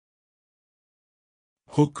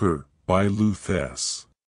HOOKER by Lou Thesz.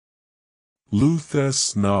 Lou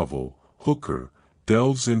Thesz's novel, HOOKER,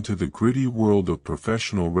 delves into the gritty world of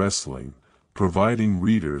professional wrestling, providing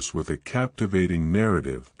readers with a captivating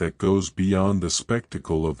narrative that goes beyond the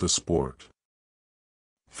spectacle of the sport.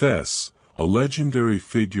 Thesz, a legendary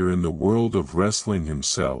figure in the world of wrestling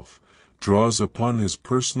himself, draws upon his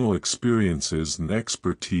personal experiences and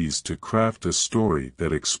expertise to craft a story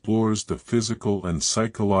that explores the physical and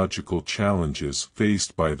psychological challenges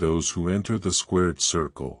faced by those who enter the squared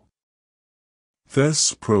circle.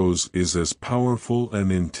 Thesz's prose is as powerful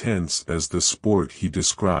and intense as the sport he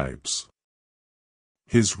describes.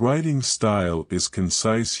 His writing style is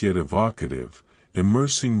concise yet evocative,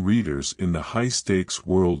 immersing readers in the high-stakes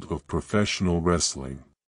world of professional wrestling.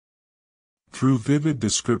 Through vivid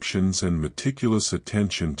descriptions and meticulous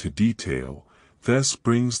attention to detail, Thesz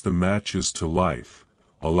brings the matches to life,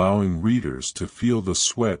 allowing readers to feel the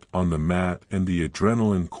sweat on the mat and the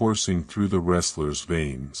adrenaline coursing through the wrestler's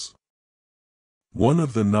veins. One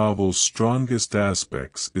of the novel's strongest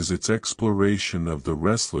aspects is its exploration of the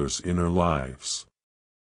wrestlers' inner lives.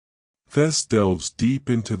 Thesz delves deep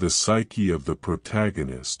into the psyche of the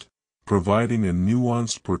protagonist, providing a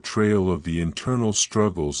nuanced portrayal of the internal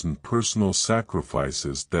struggles and personal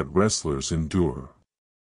sacrifices that wrestlers endure.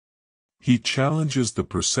 He challenges the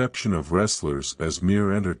perception of wrestlers as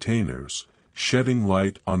mere entertainers, shedding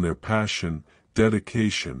light on their passion,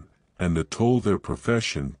 dedication, and the toll their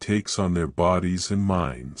profession takes on their bodies and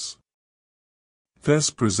minds.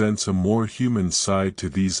 Thesz presents a more human side to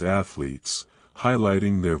these athletes,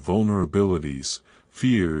 highlighting their vulnerabilities,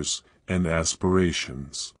 fears, and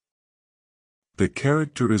aspirations. The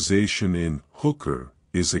characterization in HOOKER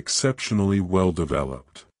is exceptionally well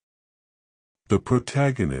developed. The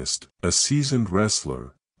protagonist, a seasoned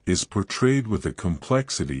wrestler, is portrayed with a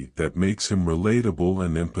complexity that makes him relatable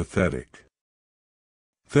and empathetic.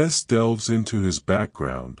 Thesz delves into his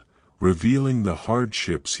background, revealing the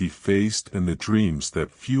hardships he faced and the dreams that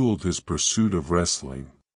fueled his pursuit of wrestling.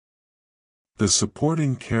 The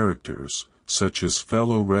supporting characters, such as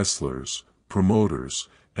fellow wrestlers, promoters,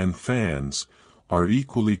 and fans, are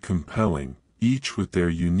equally compelling, each with their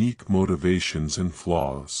unique motivations and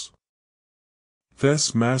flaws.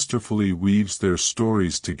 Thesz masterfully weaves their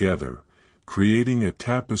stories together, creating a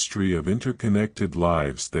tapestry of interconnected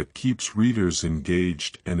lives that keeps readers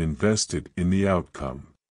engaged and invested in the outcome.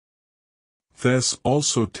 Thesz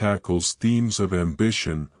also tackles themes of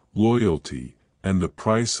ambition, loyalty, and the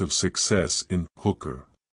price of success in HOOKER.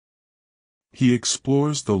 He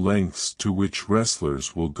explores the lengths to which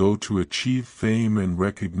wrestlers will go to achieve fame and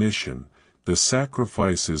recognition, the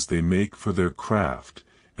sacrifices they make for their craft,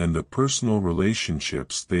 and the personal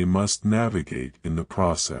relationships they must navigate in the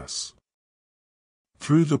process.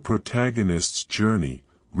 Through the protagonist's journey,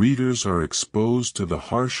 readers are exposed to the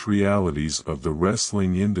harsh realities of the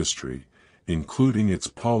wrestling industry, including its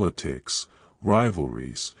politics,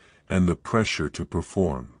 rivalries, and the pressure to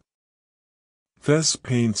perform. Thesz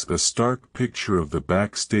paints a stark picture of the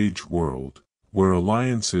backstage world, where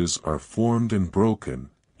alliances are formed and broken,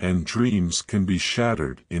 and dreams can be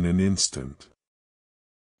shattered in an instant.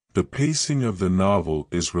 The pacing of the novel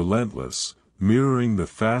is relentless, mirroring the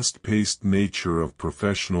fast-paced nature of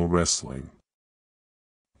professional wrestling.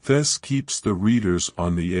 Thesz keeps the readers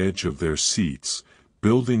on the edge of their seats,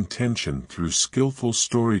 building tension through skillful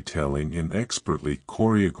storytelling and expertly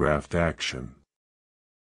choreographed action.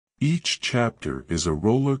 Each chapter is a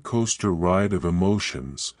roller coaster ride of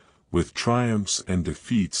emotions, with triumphs and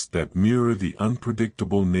defeats that mirror the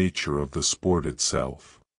unpredictable nature of the sport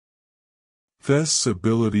itself. Thesz's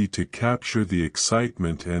ability to capture the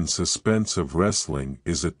excitement and suspense of wrestling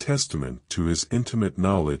is a testament to his intimate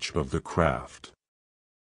knowledge of the craft.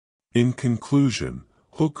 In conclusion,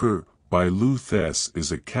 HOOKER by Lou Thesz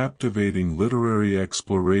is a captivating literary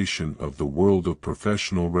exploration of the world of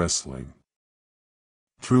professional wrestling.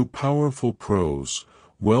 Through powerful prose,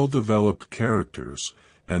 well-developed characters,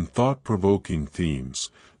 and thought-provoking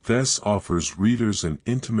themes, Thesz offers readers an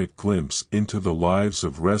intimate glimpse into the lives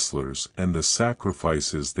of wrestlers and the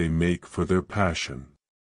sacrifices they make for their passion.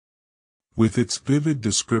 With its vivid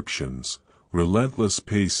descriptions, relentless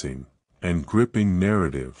pacing, and gripping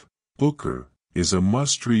narrative, HOOKER is a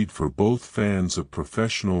must-read for both fans of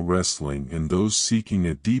professional wrestling and those seeking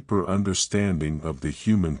a deeper understanding of the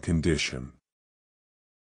human condition.